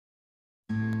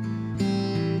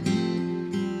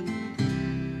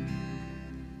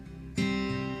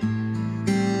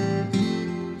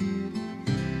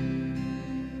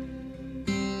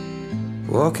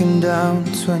Walking down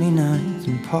 29th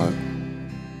and Park,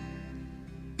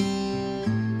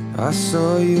 I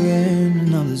saw you in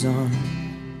another's arm.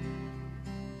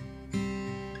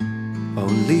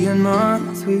 Only a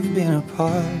month we've been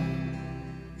apart.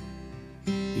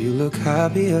 You look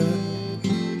happier.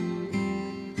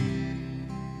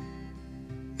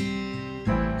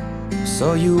 I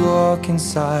saw you walk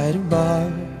inside a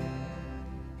bar.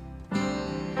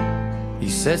 You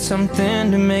said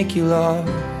something to make you laugh.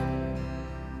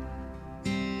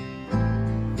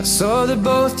 I saw that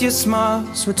both your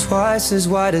smiles were twice as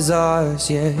wide as ours.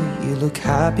 Yeah, you look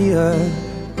happier,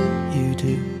 you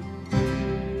do.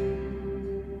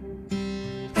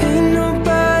 Ain't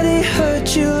nobody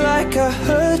hurt you like I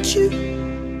hurt you,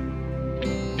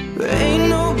 but ain't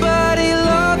nobody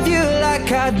love you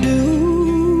like I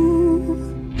do.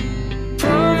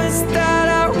 Promise that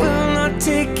I will not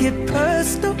take it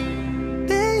personal,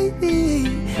 baby,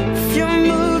 if you're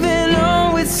moving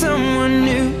on with someone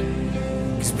new.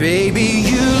 Baby,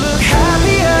 you look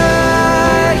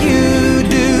happier, you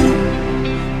do.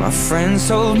 My friends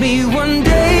told me one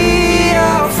day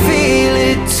I'll feel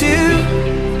it too,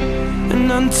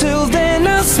 and until then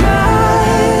I'll smile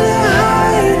and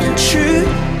hide the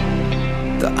truth,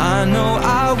 that I know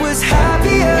I was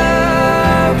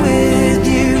happier with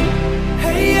you.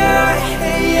 Hey yeah,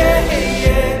 hey yeah, hey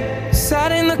yeah.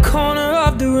 Sat in the corner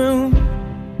of the room.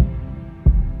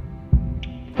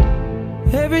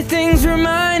 Everything's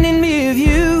reminding me of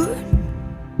you,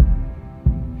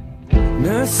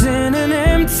 nursing an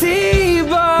empty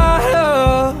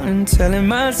bottle and telling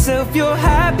myself you're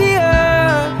happier,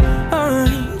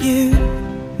 aren't you?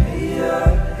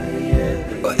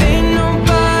 Well, ain't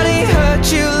nobody hurt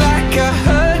you like I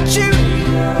hurt you,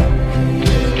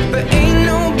 but ain't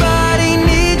nobody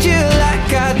need you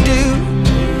like I do.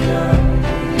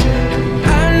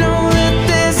 I know that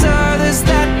there's others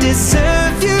that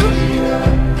deserve you,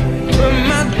 but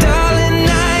my darling,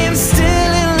 I am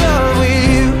still in love with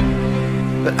you.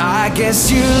 But I guess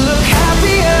you look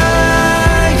happier,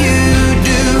 you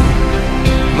do.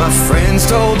 My friends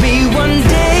told me one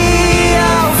day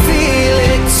I'll feel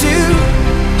it too.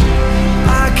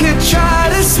 I could try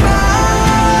to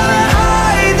smile and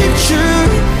hide the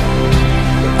truth,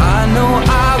 but I know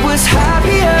I was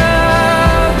happier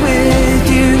with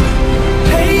you.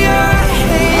 Hey yeah,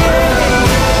 hey yeah.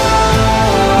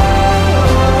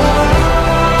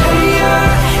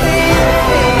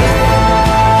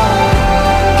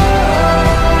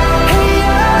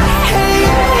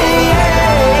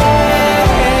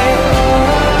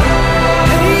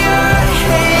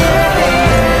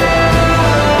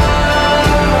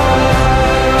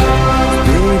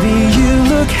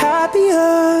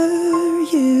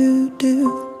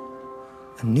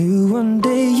 I knew one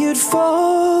day you'd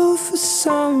fall for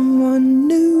someone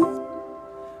new,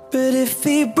 but if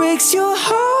he breaks your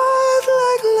heart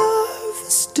like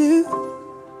lovers do,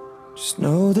 just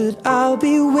know that I'll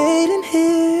be waiting here